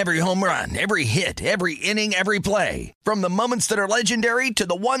epic. Every home run, every hit, every inning, every play. From the moments that are legendary to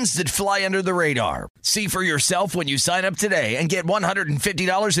the ones that fly under the radar. See for yourself when you sign up today and get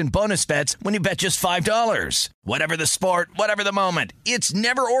 $150 in bonus bets when you bet just $5. Whatever the sport, whatever the moment, it's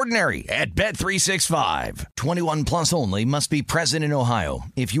never ordinary at Bet365. 21 plus only. Must be present in Ohio.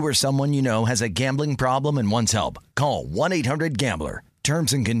 If you or someone you know has a gambling problem and wants help, call 1-800-GAMBLER.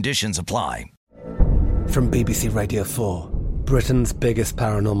 Terms and conditions apply. From BBC Radio 4, Britain's biggest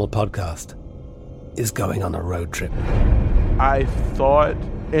paranormal podcast is going on a road trip. I thought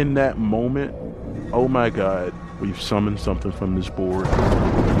in that moment, oh my God, we've summoned something from this board.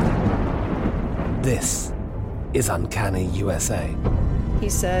 This is Uncanny USA. He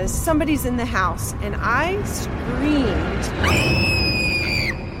says, somebody's in the house, and I screamed.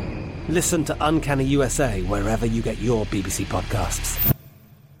 Listen to Uncanny USA wherever you get your BBC podcasts,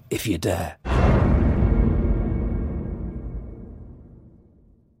 if you dare.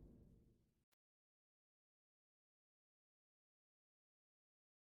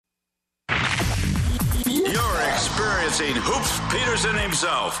 You're experiencing Hoops Peterson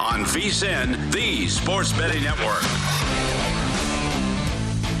himself on VSiN, the Sports Betting Network.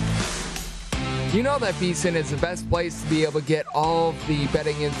 You know that VSiN is the best place to be able to get all of the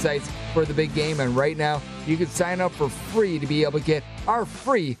betting insights for the big game, and right now you can sign up for free to be able to get our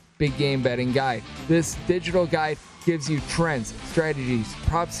free big game betting guide. This digital guide gives you trends, strategies,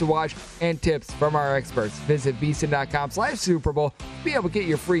 props to watch, and tips from our experts. Visit VSiN.com/Super Bowl to be able to get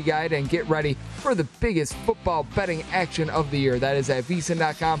your free guide and get ready for the biggest football betting action of the year. That is at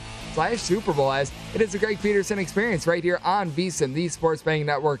VSiN.com/Super Bowl, as it is a Greg Peterson experience right here on VSiN, the Sports Betting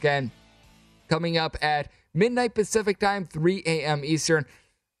Network. And coming up at midnight Pacific time, 3 a.m. Eastern,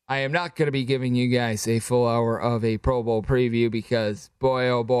 I am not going to be giving you guys a full hour of a Pro Bowl preview because, boy,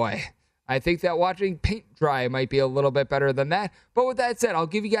 oh boy, I think that watching paint dry might be a little bit better than that. But with that said, I'll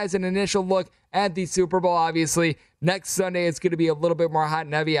give you guys an initial look at the Super Bowl. Obviously, next Sunday it's going to be a little bit more hot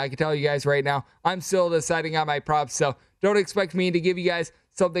and heavy. I can tell you guys right now, I'm still deciding on my props, so don't expect me to give you guys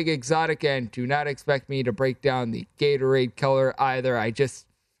something exotic, and do not expect me to break down the Gatorade color either.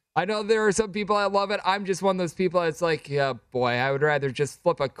 I know there are some people that love it. I'm just one of those people that's like, yeah, boy, I would rather just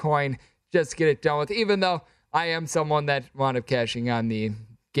flip a coin, just get it done with, even though I am someone that wound up cashing on the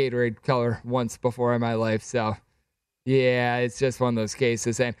Gatorade color once before in my life. So, yeah, it's just one of those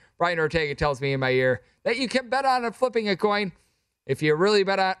cases. And Brian Ortega tells me in my ear that you can bet on it flipping a coin. If you really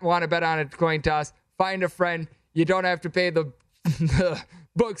want to bet on a coin toss, find a friend. You don't have to pay the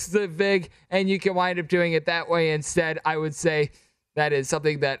books the vig, and you can wind up doing it that way instead. I would say that is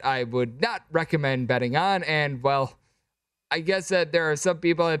something that I would not recommend betting on. And, well, I guess that there are some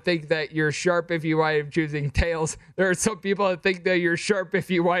people that think that you're sharp if you wind up choosing tails. There are some people that think that you're sharp if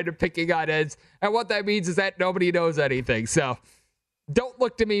you wind up picking on heads. And what that means is that nobody knows anything. So don't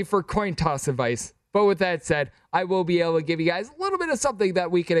look to me for coin toss advice. But with that said, I will be able to give you guys a little bit of something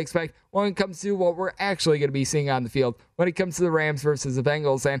that we can expect when it comes to what we're actually going to be seeing on the field. When it comes to the Rams versus the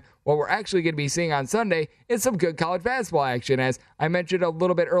Bengals, and what we're actually going to be seeing on Sunday is some good college basketball action. As I mentioned a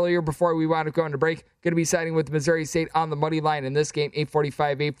little bit earlier before we wound up going to break, going to be siding with Missouri State on the money line in this game,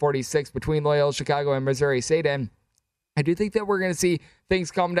 8:45-8:46 between Loyola Chicago and Missouri State. And I do think that we're going to see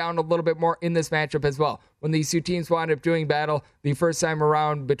things calm down a little bit more in this matchup as well. When these two teams wound up doing battle the first time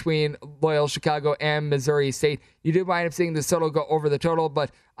around between Loyola Chicago and Missouri State, you did wind up seeing the total go over the total,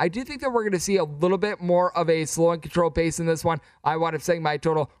 but I do think that we're going to see a little bit more of a slow and controlled pace in this one. I wound up setting my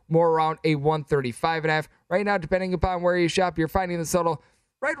total more around a 135.5. Right now, depending upon where you shop, you're finding the total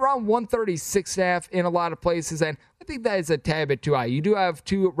right around 136.5 in a lot of places, and I think that is a tad bit too high. You do have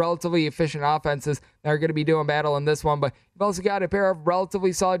two relatively efficient offenses that are going to be doing battle in this one, but you've also got a pair of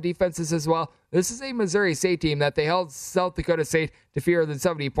relatively solid defenses as well. This is a Missouri State team that they held South Dakota State to fewer than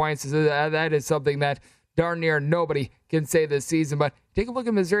 70 points. So that is something that darn near nobody can say this season. But take a look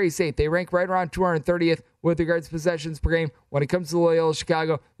at Missouri State. They rank right around 230th with regards to possessions per game. When it comes to Loyola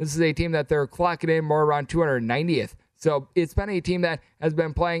Chicago, this is a team that they're clocking in more around 290th. So it's been a team that has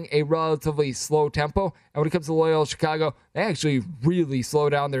been playing a relatively slow tempo. And when it comes to Loyola Chicago, they actually really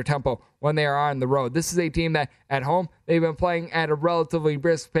slow down their tempo when they are on the road. This is a team that at home, they've been playing at a relatively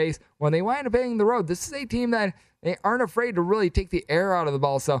brisk pace. When they wind up hitting the road, this is a team that they aren't afraid to really take the air out of the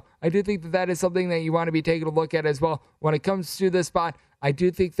ball. So I do think that that is something that you want to be taking a look at as well. When it comes to this spot, I do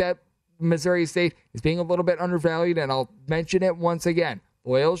think that Missouri State is being a little bit undervalued, and I'll mention it once again.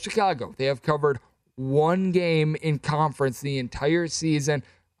 Loyola Chicago, they have covered one game in conference the entire season.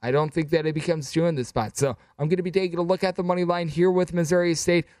 I don't think that it becomes two in this spot. So I'm going to be taking a look at the money line here with Missouri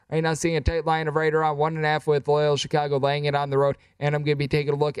State. Right now seeing a tight line of right around 1.5 with Loyola Chicago laying it on the road. And I'm going to be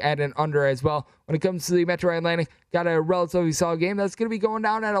taking a look at an under as well. When it comes to the Metro Atlantic, got a relatively solid game that's going to be going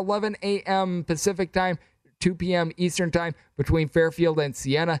down at 11 a.m. Pacific time, 2 p.m. Eastern time between Fairfield and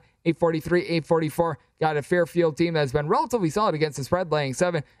Siena. 8:43, 8:44. Got a Fairfield team that's been relatively solid against the spread, laying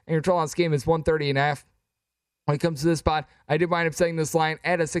 7, and your total on this game is 130.5. When it comes to this spot, I did wind up setting this line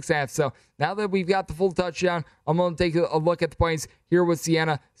at a 6.5. So now that we've got the full touchdown, I'm going to take a look at the points here with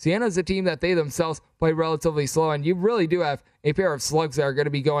Siena. Siena is a team that they themselves play relatively slow, and you really do have a pair of slugs that are going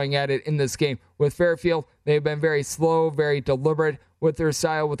to be going at it in this game. With Fairfield, they've been very slow, very deliberate with their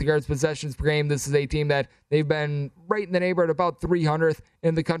style with regards to possessions per game. This is a team that they've been right in the neighborhood about 300th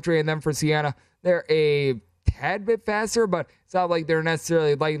in the country. And then for Siena, they're a tad bit faster, but it's not like they're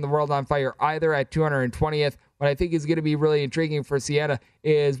necessarily lighting the world on fire either at 220th. What I think is going to be really intriguing for Siena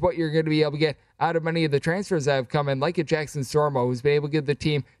is what you're going to be able to get out of many of the transfers that have come in, like a Jackson Stormo, who's been able to give the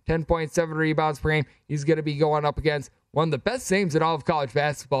team 10.7 rebounds per game. He's going to be going up against one of the best names in all of college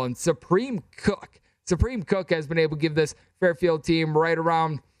basketball, and Supreme Cook. Supreme Cook has been able to give this Fairfield team right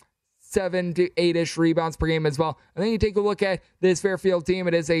around 7 to 8-ish rebounds per game as well. And then you take a look at this Fairfield team.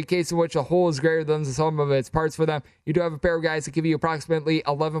 It is a case in which a whole is greater than the sum of its parts for them. You do have a pair of guys that give you approximately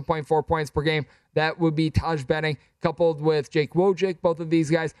 11.4 points per game. That would be Taj Benning coupled with Jake Wojcik. Both of these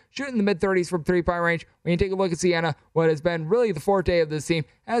guys shooting in the mid-30s from three-point range. When you take a look at Siena, what has been really the forte of this team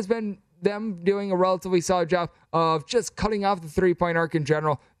has been them doing a relatively solid job of just cutting off the three-point arc in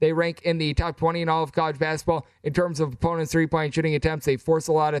general. They rank in the top 20 in all of college basketball in terms of opponents' three-point shooting attempts. They force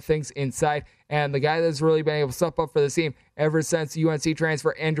a lot of things inside, and the guy that's really been able to step up for the team ever since UNC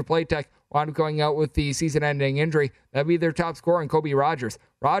transfer Andrew Platek wound up going out with the season-ending injury, that'd be their top scorer, Kobe Rogers.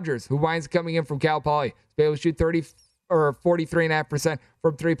 Rogers, who winds up coming in from Cal Poly, is able to shoot 43.5%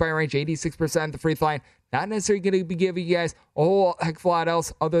 from three-point range, 86% at the free throw line. Not necessarily going to be giving you guys a whole heck of a lot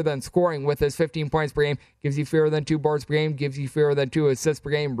else other than scoring with his 15 points per game. Gives you fewer than 2 boards per game. Gives you fewer than 2 assists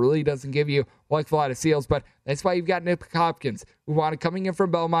per game. Really doesn't give you a heck of a lot of steals. But that's why you've got Nick Hopkins, who wanted coming in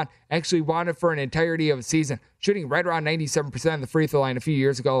from Belmont, actually wanted for an entirety of a season, shooting right around 97% of the free throw line a few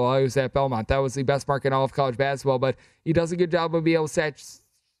years ago while he was at Belmont. That was the best mark in all of college basketball. But he does a good job of being able to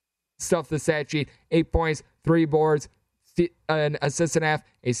stuff the stat sheet. 8 points, 3 boards, an assist and a half,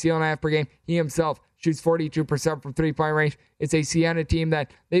 a steal and a half per game. He himself shoots 42% from three-point range. It's a Siena team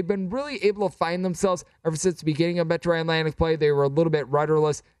that they've been really able to find themselves ever since the beginning of Metro Atlantic play. They were a little bit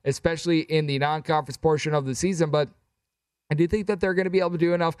rudderless, especially in the non-conference portion of the season, but I do think that they're going to be able to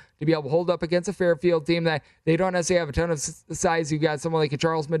do enough to be able to hold up against a Fairfield team that they don't necessarily have a ton of size. You got someone like a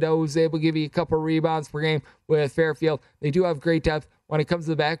Charles Mado who's able to give you a couple rebounds per game with Fairfield. They do have great depth when it comes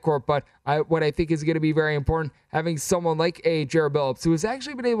to the backcourt. But what I think is going to be very important, having someone like a Jared Billups, who has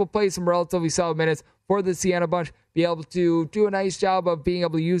actually been able to play some relatively solid minutes for the Siena bunch, be able to do a nice job of being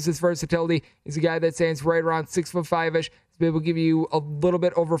able to use his versatility. He's a guy that stands right around 6'5"-ish. He's been able to give you a little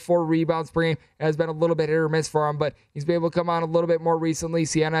bit over 4 rebounds per game. It has been a little bit hit or miss for him, but he's been able to come on a little bit more recently.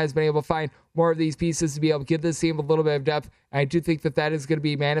 Siena has been able to find more of these pieces to be able to give this team a little bit of depth. And I do think that is going to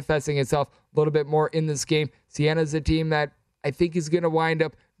be manifesting itself a little bit more in this game. Siena is a team that I think is going to wind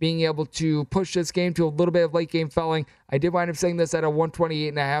up being able to push this game to a little bit of late game fouling. I did wind up saying this at a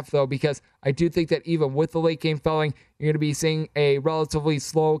 128.5 though, because I do think that even with the late game fouling, you're going to be seeing a relatively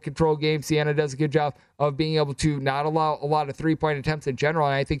slow, controlled game. Siena does a good job of being able to not allow a lot of three-point attempts in general,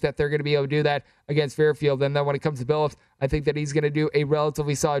 and I think that they're going to be able to do that against Fairfield. And then when it comes to Billups, I think that he's going to do a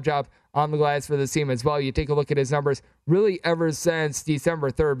relatively solid job on the glass for this team as well. You take a look at his numbers really ever since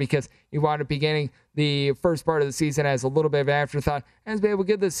December 3rd, because he wound up beginning the first part of the season as a little bit of an afterthought and has been able to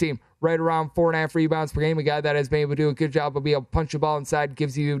give this team right around 4.5 rebounds per game. A guy that has been able to do a good job of being able to punch the ball inside,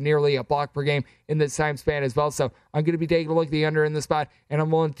 gives you nearly a block per game in this time span as well. So I'm going to be taking a look at the under in the spot, and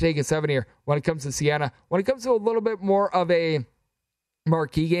I'm willing to take a 7 here when it comes to Siena. When it comes to a little bit more of a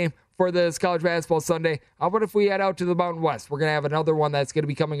marquee game for this college basketball Sunday, how about if we head out to the Mountain West? We're going to have another one that's going to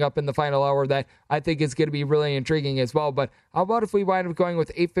be coming up in the final hour that I think is going to be really intriguing as well. But how about if we wind up going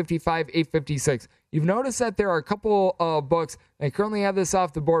with 8:55, 8:56? You've noticed that there are a couple of books that currently have this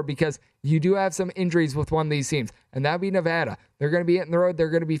off the board because you do have some injuries with one of these teams, and that would be Nevada. They're going to be hitting the road. They're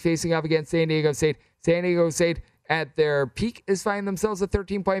going to be facing up against San Diego State. San Diego State at their peak is finding themselves a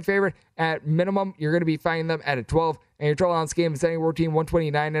 13-point favorite. At minimum, you're going to be finding them at a 12. And your total ounce game is anywhere between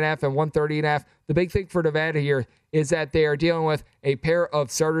 129.5 and 130.5. The big thing for Nevada here is that they are dealing with a pair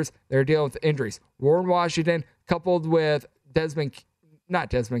of starters. They're dealing with injuries. Warren Washington coupled with Grant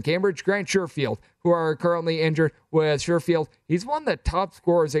Sherfield, who are currently injured. With Sherfield, he's one of the top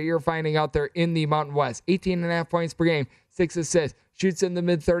scorers that you're finding out there in the Mountain West. 18.5 points per game, 6 assists. Shoots in the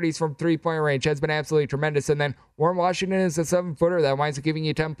mid-30s from three-point range. Has been absolutely tremendous. And then Warren Washington is a 7-footer that winds up giving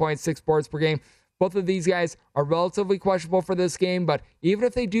you 10 points, 6 boards per game. Both of these guys are relatively questionable for this game, but even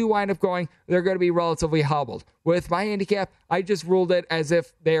if they do wind up going, they're going to be relatively hobbled. With my handicap, I just ruled it as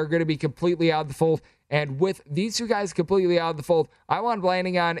if they are going to be completely out of the fold. And with these two guys completely out of the fold, I wound up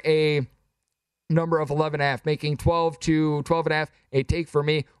landing on a number of 11.5, making 12 to 12.5 a take for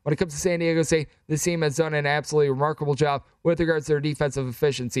me. When it comes to San Diego State, this team has done an absolutely remarkable job with regards to their defensive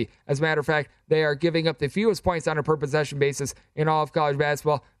efficiency. As a matter of fact, they are giving up the fewest points on a per possession basis in all of college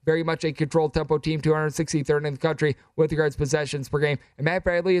basketball. Very much a controlled tempo team, 263rd in the country with regards to possessions per game. And Matt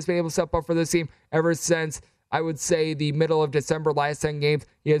Bradley has been able to step up for this team ever since, I would say, the middle of December, last 10 games.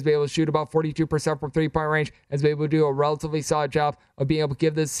 He has been able to shoot about 42% from three-point range, has been able to do a relatively solid job of being able to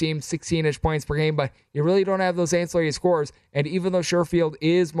give this team 16-ish points per game, but you really don't have those ancillary scores. And even though Sherfield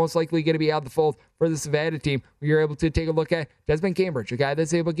is most likely going to be out of the fold for the Nevada team, you're able to take a look at Desmond Cambridge, a guy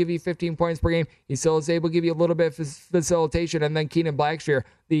that's able to give you 15 points per game. He still is able to give you a little bit of facilitation. And then Keenan Blackshear,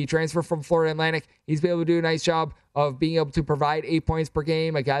 the transfer from Florida Atlantic, he's been able to do a nice job of being able to provide 8 points per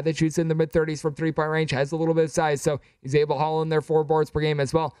game. A guy that shoots in the mid-30s from three-point range, has a little bit of size, so he's able to haul in their 4 boards per game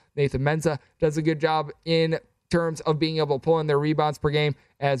as well. Nathan Mensah does a good job in terms of being able to pull in their rebounds per game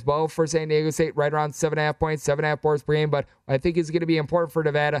as well for San Diego State, right around 7.5 points, 7.5 boards per game. But I think is going to be important for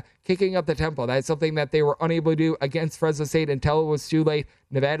Nevada, kicking up the tempo. That's something that they were unable to do against Fresno State until it was too late.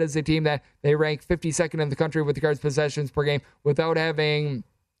 Nevada is a team that they rank 52nd in the country with regards to possessions per game without having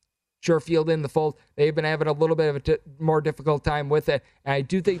Sherfield in the fold. They've been having a little bit of a more difficult time with it. And I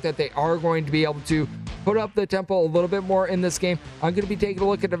do think that they are going to be able to put up the tempo a little bit more in this game. I'm going to be taking a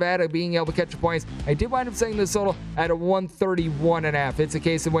look at Nevada being able to catch the points. I did wind up saying this total at a 131.5. It's a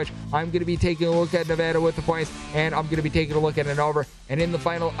case in which I'm going to be taking a look at Nevada with the points, and I'm going to be taking a look at an over. And in the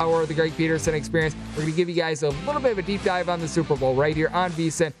final hour of the Greg Peterson Experience, we're going to give you guys a little bit of a deep dive on the Super Bowl right here on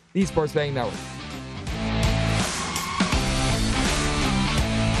VSiN, the Sports Betting Network.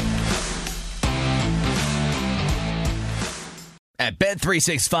 At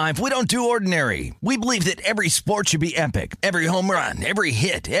Bet365, we don't do ordinary. We believe that every sport should be epic. Every home run, every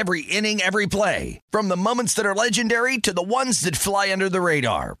hit, every inning, every play. From the moments that are legendary to the ones that fly under the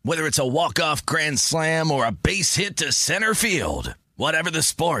radar. Whether it's a walk-off grand slam or a base hit to center field. Whatever the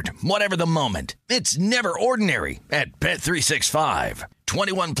sport, whatever the moment. It's never ordinary at Bet365.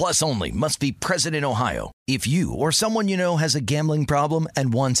 21 plus only. Must be present in Ohio. If you or someone you know has a gambling problem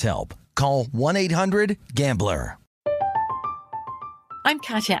and wants help, call 1-800-GAMBLER. I'm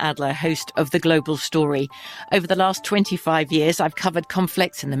Katya Adler, host of The Global Story. Over the last 25 years, I've covered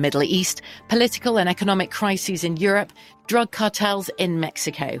conflicts in the Middle East, political and economic crises in Europe, drug cartels in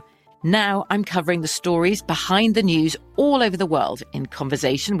Mexico. Now I'm covering the stories behind the news all over the world in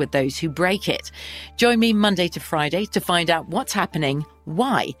conversation with those who break it. Join me Monday to Friday to find out what's happening,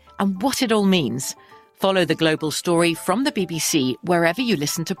 why, and what it all means. Follow The Global Story from the BBC wherever you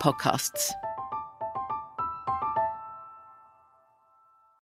listen to podcasts.